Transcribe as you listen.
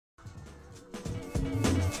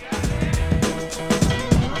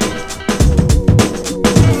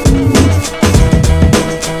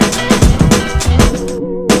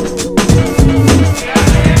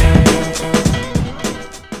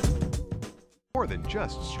more than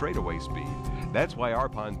just straightaway speed. That's why our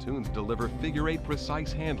pontoons deliver figure-8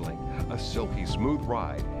 precise handling, a silky smooth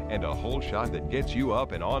ride, and a hole shot that gets you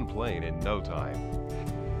up and on plane in no time.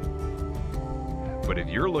 But if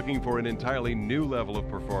you're looking for an entirely new level of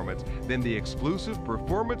performance, then the exclusive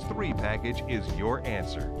Performance 3 package is your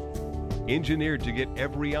answer. Engineered to get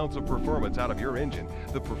every ounce of performance out of your engine,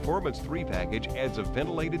 the Performance 3 package adds a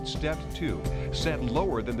ventilated stepped tube set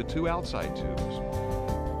lower than the two outside tubes.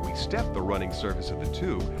 We step the running surface of the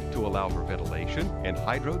tube to allow for ventilation and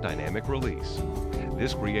hydrodynamic release.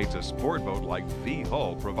 This creates a sport boat-like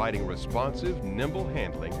V-hull, providing responsive, nimble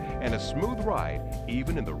handling and a smooth ride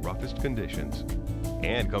even in the roughest conditions.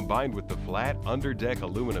 And combined with the flat underdeck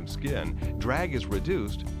aluminum skin, drag is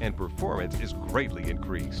reduced and performance is greatly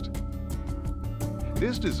increased.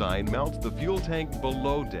 This design mounts the fuel tank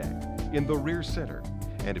below deck in the rear center,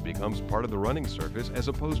 and it becomes part of the running surface as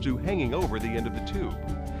opposed to hanging over the end of the tube.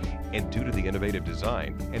 And due to the innovative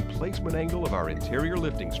design and placement angle of our interior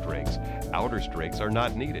lifting strakes, outer strakes are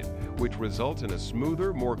not needed, which results in a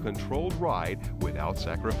smoother, more controlled ride without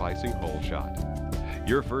sacrificing hole shot.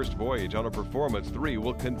 Your first voyage on a Performance 3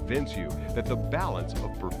 will convince you that the balance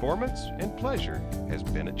of performance and pleasure has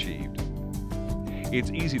been achieved. It's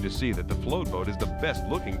easy to see that the Flotebote is the best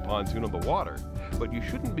looking pontoon on the water, but you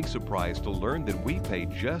shouldn't be surprised to learn that we pay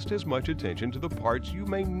just as much attention to the parts you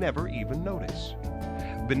may never even notice.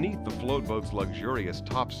 Beneath the Flotebote's luxurious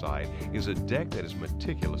topside is a deck that is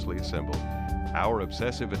meticulously assembled. Our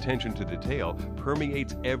obsessive attention to detail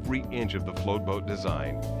permeates every inch of the Flotebote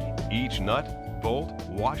design. Each nut, bolt,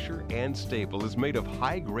 washer, and staple is made of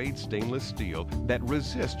high-grade stainless steel that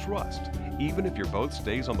resists rust, even if your boat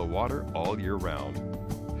stays on the water all year round.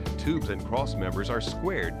 Tubes and cross members are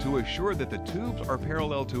squared to assure that the tubes are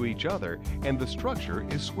parallel to each other and the structure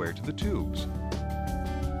is square to the tubes.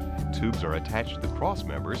 Tubes are attached to the cross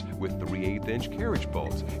members with 3/8" carriage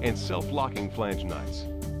bolts and self-locking flange nuts.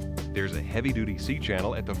 There's a heavy-duty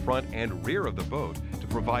C-channel at the front and rear of the boat to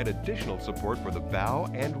provide additional support for the bow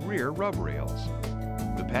and rear rub rails.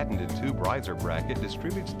 The patented tube riser bracket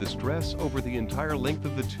distributes the stress over the entire length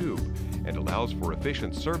of the tube and allows for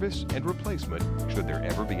efficient service and replacement should there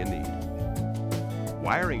ever be a need.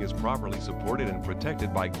 Wiring is properly supported and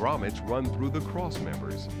protected by grommets run through the cross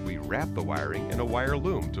members. We wrap the wiring in a wire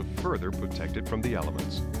loom to further protect it from the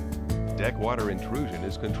elements. Deck water intrusion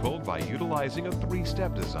is controlled by utilizing a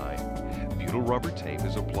 3-step design. Butyl rubber tape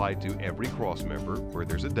is applied to every cross member where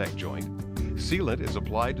there's a deck joint. Sealant is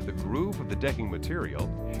applied to the groove of the decking material,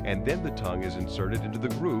 and then the tongue is inserted into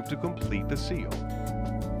the groove to complete the seal.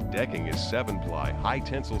 Decking is 7-ply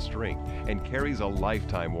high-tensile strength and carries a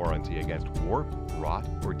lifetime warranty against warp, rot,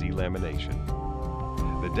 or delamination.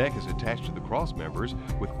 The deck is attached to the cross members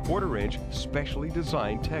with 1/4" specially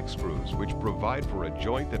designed Tech screws, which provide for a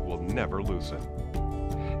joint that will never loosen.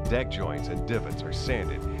 Deck joints and divots are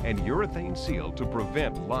sanded and urethane sealed to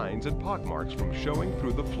prevent lines and pockmarks from showing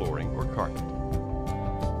through the flooring or carpet.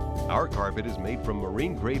 Our carpet is made from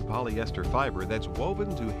marine-grade polyester fiber that's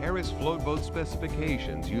woven to Harris Flotebote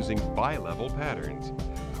specifications using bi-level patterns.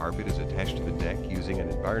 Carpet is attached to the deck using an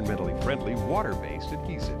environmentally friendly water-based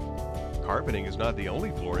adhesive. Carpeting is not the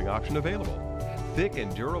only flooring option available. Thick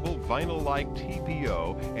and durable vinyl-like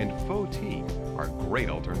TPO and faux teak are great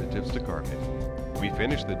alternatives to carpet. We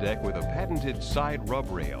finish the deck with a patented side rub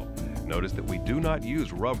rail. Notice that we do not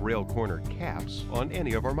use rub rail corner caps on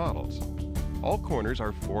any of our models. All corners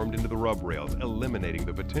are formed into the rub rails, eliminating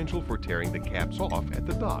the potential for tearing the caps off at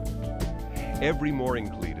the dock. Every mooring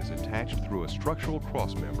cleat is attached through a structural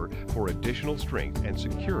cross member for additional strength and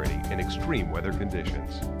security in extreme weather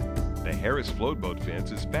conditions. The Harris Flotebote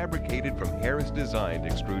fence is fabricated from Harris-designed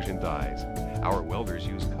extrusion dies. Our welders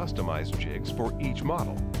use customized jigs for each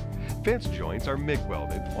model. Fence joints are MIG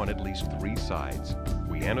welded on at least 3 sides.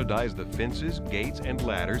 We anodize the fences, gates, and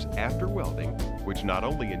ladders after welding, which not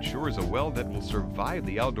only ensures a weld that will survive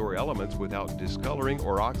the outdoor elements without discoloring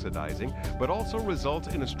or oxidizing, but also results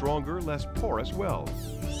in a stronger, less porous weld.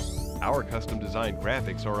 Our custom-designed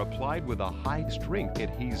graphics are applied with a high-strength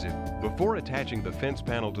adhesive. Before attaching the fence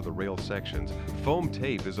panel to the rail sections, foam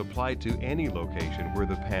tape is applied to any location where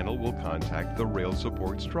the panel will contact the rail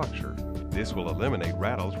support structure. This will eliminate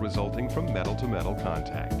rattles resulting from metal-to-metal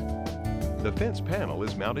contact. The fence panel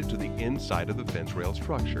is mounted to the inside of the fence rail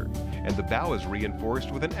structure, and the bow is reinforced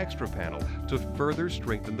with an extra panel to further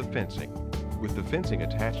strengthen the fencing. With the fencing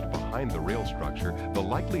attached behind the rail structure, the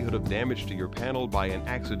likelihood of damage to your panel by an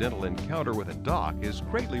accidental encounter with a dock is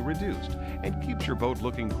greatly reduced and keeps your boat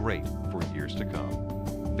looking great for years to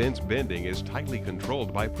come. Fence bending is tightly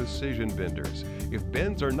controlled by precision benders. If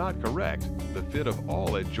bends are not correct, the fit of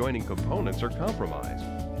all adjoining components are compromised.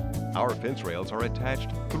 Our fence rails are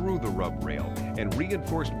attached through the rub rail and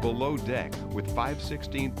reinforced below deck with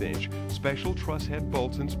 5/16" special truss head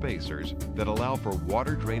bolts and spacers that allow for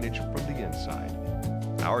water drainage from the inside.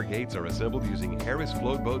 Our gates are assembled using Harris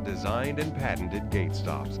Flotebote designed and patented gate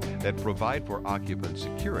stops that provide for occupant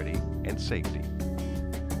security and safety.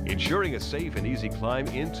 Ensuring a safe and easy climb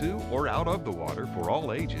into or out of the water for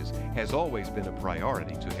all ages has always been a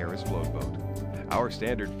priority to Harris Flotebote. Our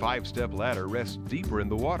standard 5-step ladder rests deeper in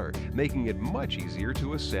the water, making it much easier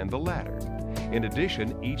to ascend the ladder. In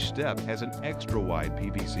addition, each step has an extra wide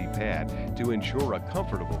PVC pad to ensure a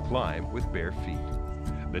comfortable climb with bare feet.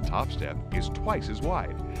 The top step is twice as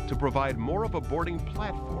wide to provide more of a boarding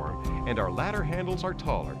platform, and our ladder handles are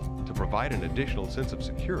taller to provide an additional sense of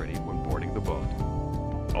security when boarding the boat.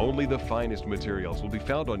 Only the finest materials will be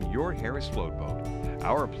found on your Harris Flotebote.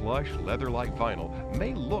 Our plush, leather-like vinyl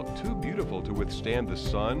may look too beautiful to withstand the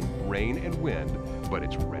sun, rain, and wind, but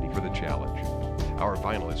it's ready for the challenge. Our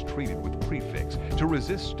vinyl is treated with prefix to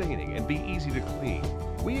resist staining and be easy to clean.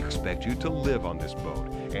 We expect you to live on this boat,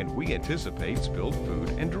 and we anticipate spilled food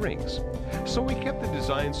and drinks. So we kept the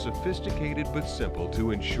design sophisticated but simple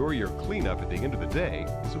to ensure your cleanup at the end of the day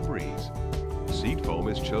is a breeze. Seat foam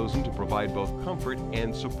is chosen to provide both comfort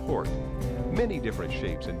and support. Many different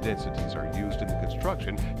shapes and densities are used in the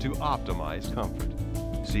construction to optimize comfort.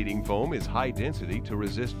 Seating foam is high density to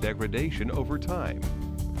resist degradation over time.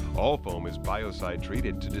 All foam is biocide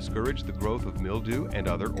treated to discourage the growth of mildew and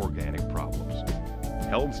other organic problems.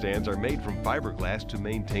 Helm stands are made from fiberglass to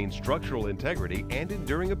maintain structural integrity and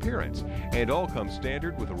enduring appearance, and all come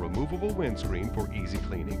standard with a removable windscreen for easy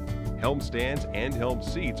cleaning. Helm stands and helm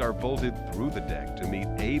seats are bolted through the deck to meet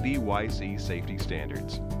ABYC safety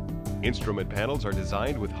standards. Instrument panels are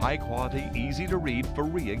designed with high-quality, easy-to-read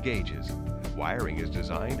Faria gauges. Wiring is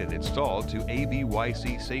designed and installed to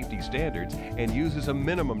ABYC safety standards and uses a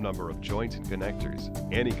minimum number of joints and connectors.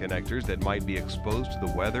 Any connectors that might be exposed to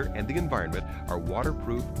the weather and the environment are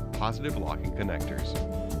waterproof, positive locking connectors.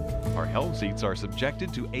 Our helm seats are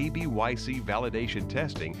subjected to ABYC validation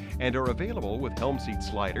testing and are available with helm seat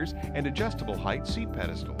sliders and adjustable height seat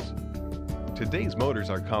pedestals. Today's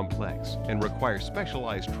motors are complex and require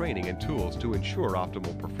specialized training and tools to ensure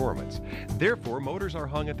optimal performance. Therefore, motors are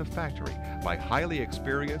hung at the factory by highly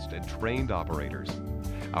experienced and trained operators.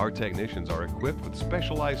 Our technicians are equipped with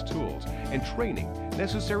specialized tools and training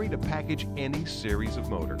necessary to package any series of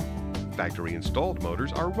motor. Factory installed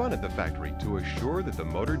motors are run at the factory to assure that the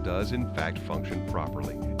motor does in fact function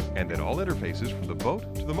properly and that all interfaces from the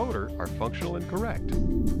boat to the motor are functional and correct.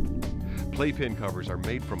 Playpin covers are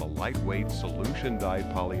made from a lightweight solution-dyed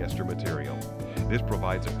polyester material. This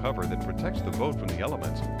provides a cover that protects the boat from the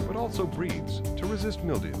elements, but also breathes to resist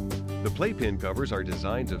mildew. The playpin covers are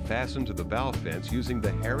designed to fasten to the bow fence using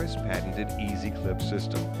the Harris patented Easy Clip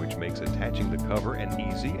system, which makes attaching the cover an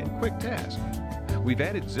easy and quick task. We've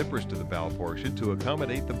added zippers to the bow portion to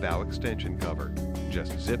accommodate the bow extension cover.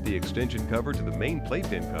 Just zip the extension cover to the main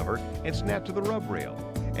playpin cover and snap to the rub rail.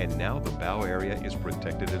 And now the bow area is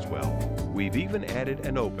protected as well. We've even added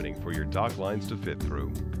an opening for your dock lines to fit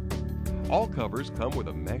through. All covers come with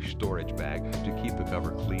a mesh storage bag to keep the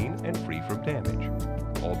cover clean and free from damage.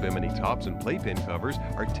 All Bimini tops and playpin covers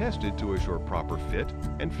are tested to assure proper fit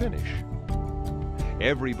and finish.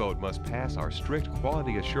 Every boat must pass our strict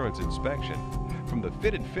quality assurance inspection. From the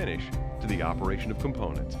fit and finish to the operation of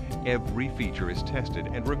components, every feature is tested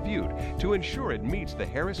and reviewed to ensure it meets the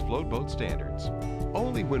Harris Flotebote standards.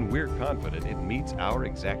 Only when we're confident it meets our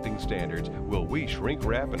exacting standards will we shrink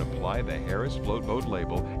wrap and apply the Harris Flotebote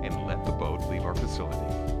label and let the boat leave our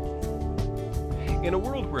facility. In a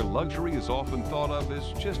world where luxury is often thought of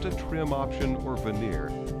as just a trim option or veneer,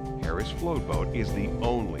 Harris Flotebote is the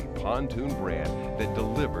only pontoon brand that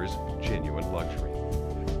delivers genuine luxury.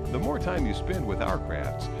 The more time you spend with our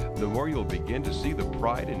crafts, the more you'll begin to see the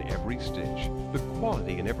pride in every stitch, the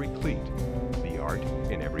quality in every cleat, the art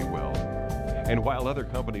in every weld. And while other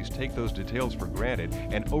companies take those details for granted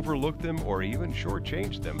and overlook them or even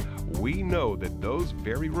shortchange them, we know that those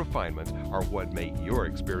very refinements are what make your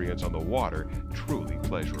experience on the water truly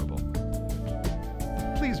pleasurable.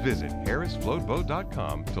 Please visit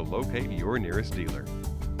harrisflotebote.com to locate your nearest dealer.